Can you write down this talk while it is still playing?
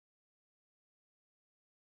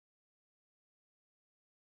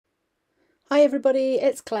Hi everybody,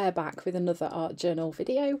 it's Claire back with another art journal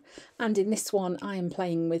video, and in this one I am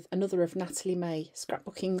playing with another of Natalie May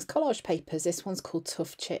Scrapbooking's collage papers. This one's called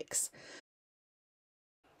Tough Chicks,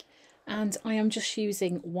 and I am just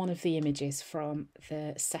using one of the images from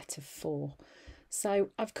the set of 4. So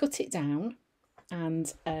I've cut it down,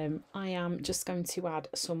 and I am just going to add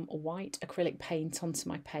some white acrylic paint onto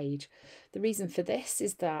my page. The reason for this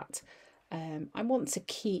is that I want to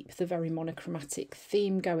keep the very monochromatic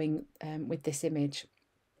theme going with this image,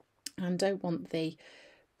 and don't want the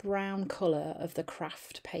brown colour of the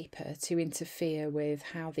craft paper to interfere with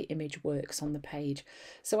how the image works on the page.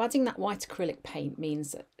 So adding that white acrylic paint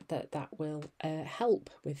means that will help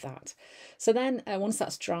with that. So then once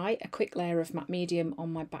that's dry, a quick layer of matte medium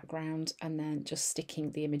on my background, and then just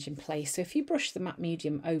sticking the image in place. So if you brush the matte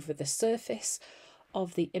medium over the surface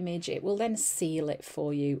of the image, it will then seal it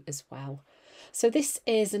for you as well. So this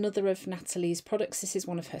is another of Natalie's products. This is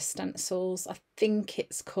one of her stencils. I think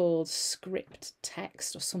it's called Script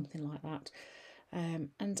Text or something like that.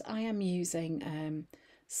 And I am using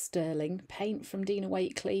sterling paint from Dina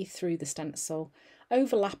Wakley through the stencil,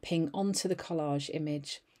 overlapping onto the collage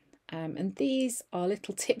image. And these are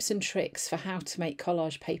little tips and tricks for how to make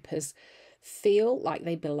collage papers feel like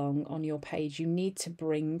they belong on your page. You need to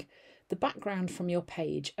bring the background from your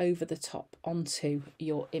page over the top onto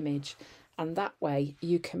your image, and that way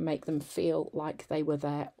you can make them feel like they were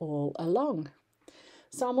there all along.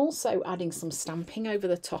 So I'm also adding some stamping over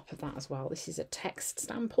the top of that as well. This is a text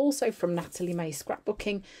stamp, also from Natalie May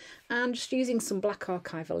Scrapbooking, and just using some black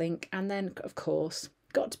archival ink. And then, of course,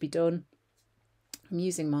 got to be done, I'm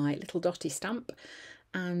using my little dotty stamp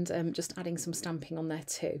and just adding some stamping on there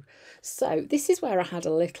too. So this is where I had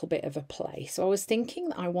a little bit of a play. So I was thinking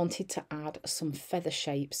that I wanted to add some feather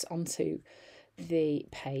shapes onto the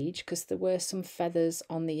page because there were some feathers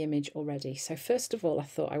on the image already. So first of all, I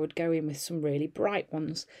thought I would go in with some really bright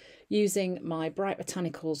ones using my Bright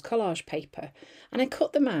Botanicals collage paper, and I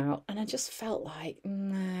cut them out, and I just felt like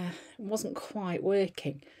nah, it wasn't quite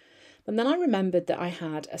working. And then I remembered that I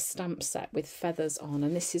had a stamp set with feathers on,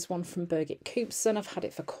 and this is one from Birgit Coopson. I've had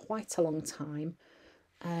it for quite a long time.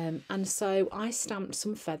 And so I stamped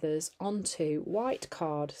some feathers onto white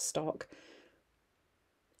cardstock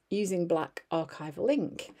using black archival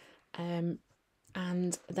ink, and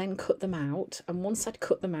then cut them out. And once I'd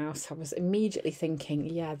cut them out, I was immediately thinking,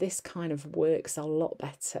 yeah, this kind of works a lot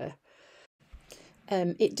better.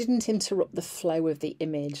 It didn't interrupt the flow of the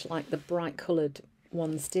image like the bright coloured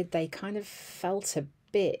ones did. They kind of felt a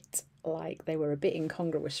bit like they were a bit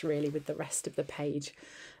incongruous really with the rest of the page.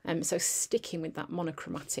 So sticking with that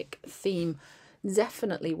monochromatic theme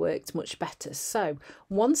definitely worked much better. So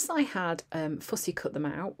once I had fussy cut them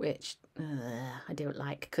out, which I don't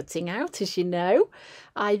like cutting out, as you know,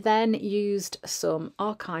 I then used some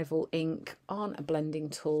archival ink on a blending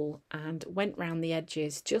tool and went round the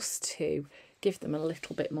edges just to give them a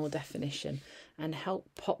little bit more definition and help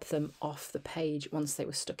pop them off the page once they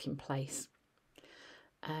were stuck in place.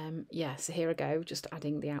 Yeah, so here I go, just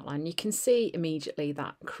adding the outline. You can see immediately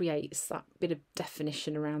that creates that bit of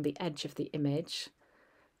definition around the edge of the image.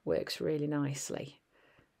 Works really nicely.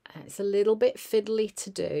 It's a little bit fiddly to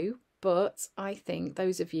do, but I think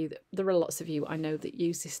those of you there are lots of you I know that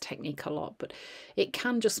use this technique a lot, but it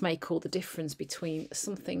can just make all the difference between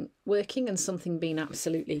something working and something being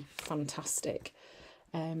absolutely fantastic.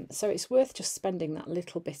 So it's worth just spending that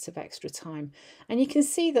little bit of extra time. And you can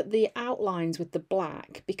see that the outlines with the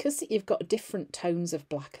black, because you've got different tones of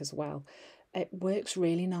black as well, it works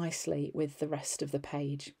really nicely with the rest of the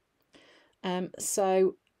page.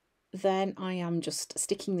 So then I am just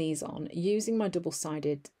sticking these on using my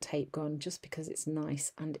double-sided tape gun, just because it's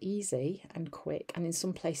nice and easy and quick. And in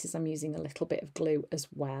some places I'm using a little bit of glue as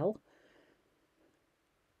well.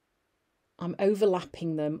 I'm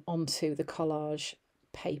overlapping them onto the collage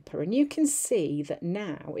paper, and you can see that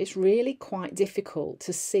now it's really quite difficult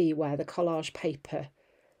to see where the collage paper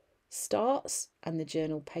starts and the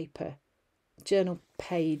journal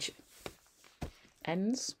page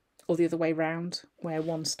ends, or the other way round, where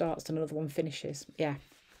one starts and another one finishes. Yeah,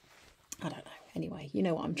 I don't know. Anyway, you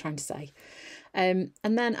know what I'm trying to say. And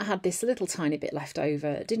then I had this little tiny bit left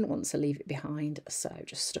over, didn't want to leave it behind, so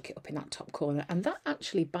just stuck it up in that top corner, and that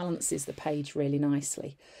actually balances the page really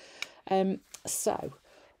nicely. So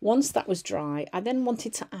once that was dry, I then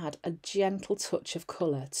wanted to add a gentle touch of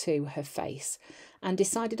colour to her face, and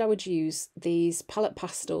decided I would use these palette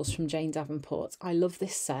pastels from Jane Davenport. I love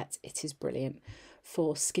this set, it is brilliant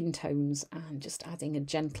for skin tones and just adding a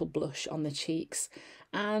gentle blush on the cheeks.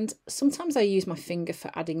 And sometimes I use my finger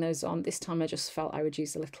for adding those on. This time I just felt I would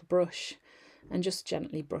use a little brush and just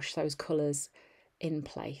gently brush those colours in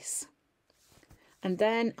place. And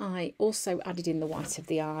then I also added in the white of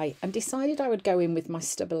the eye and decided I would go in with my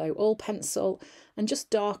Stabilo All pencil and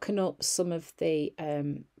just darken up some of the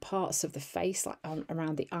parts of the face, like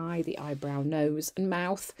around the eye, the eyebrow, nose and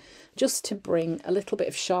mouth, just to bring a little bit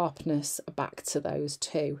of sharpness back to those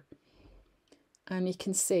too. And you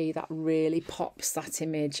can see that really pops that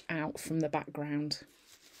image out from the background.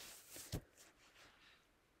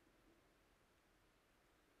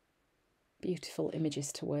 Beautiful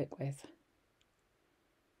images to work with.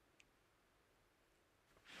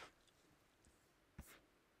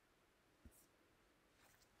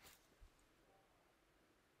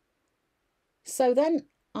 So then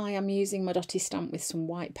I am using my dotty stamp with some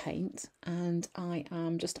white paint, and I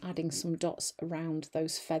am just adding some dots around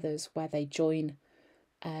those feathers where they join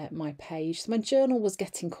my page. So my journal was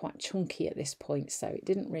getting quite chunky at this point, so it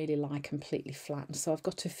didn't really lie completely flat. So I've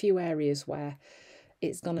got a few areas where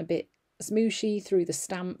it's gone a bit smooshy through the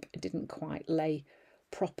stamp. It didn't quite lay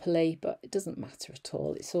properly, but it doesn't matter at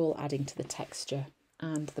all. It's all adding to the texture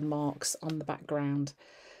and the marks on the background.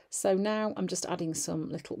 So now I'm just adding some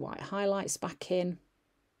little white highlights back in.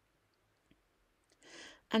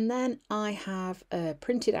 And then I have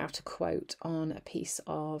printed out a quote on a piece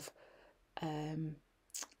of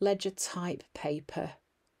ledger type paper.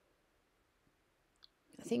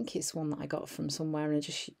 I think it's one that I got from somewhere, and I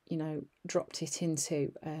just, you know, dropped it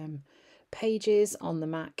into Pages on the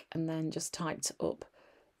Mac and then just typed up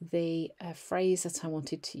the phrase that I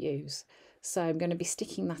wanted to use. So I'm going to be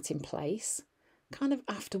sticking that in place, kind of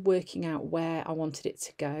after working out where I wanted it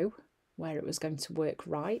to go, where it was going to work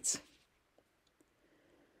right.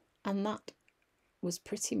 And that was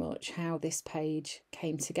pretty much how this page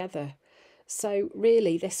came together. So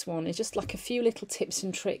really this one is just like a few little tips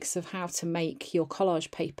and tricks of how to make your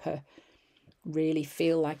collage paper really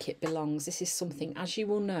feel like it belongs. This is something, as you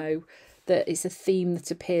will know, that is a theme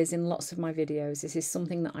that appears in lots of my videos. This is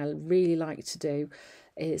something that I really like to do,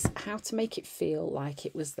 is how to make it feel like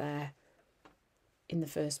it was there in the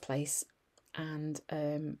first place, and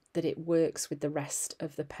that it works with the rest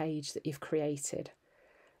of the page that you've created.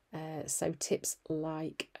 So tips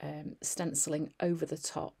like stenciling over the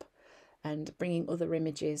top and bringing other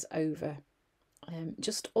images over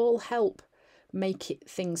just all help make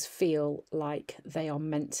things feel like they are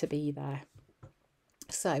meant to be there.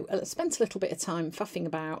 So I spent a little bit of time faffing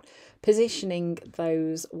about, positioning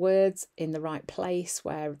those words in the right place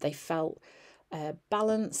where they felt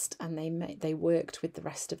balanced, and they worked with the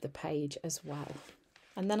rest of the page as well.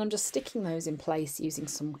 And then I'm just sticking those in place using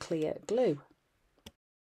some clear glue.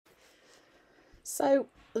 So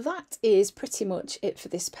that is pretty much it for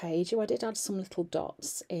this page. I did add some little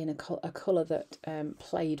dots in a colour that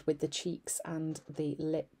played with the cheeks and the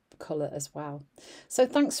lip colour as well. So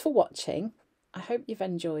thanks for watching. I hope you've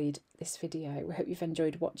enjoyed this video. I hope you've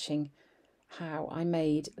enjoyed watching how I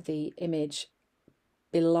made the image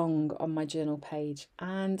belong on my journal page,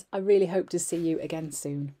 and I really hope to see you again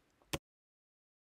soon.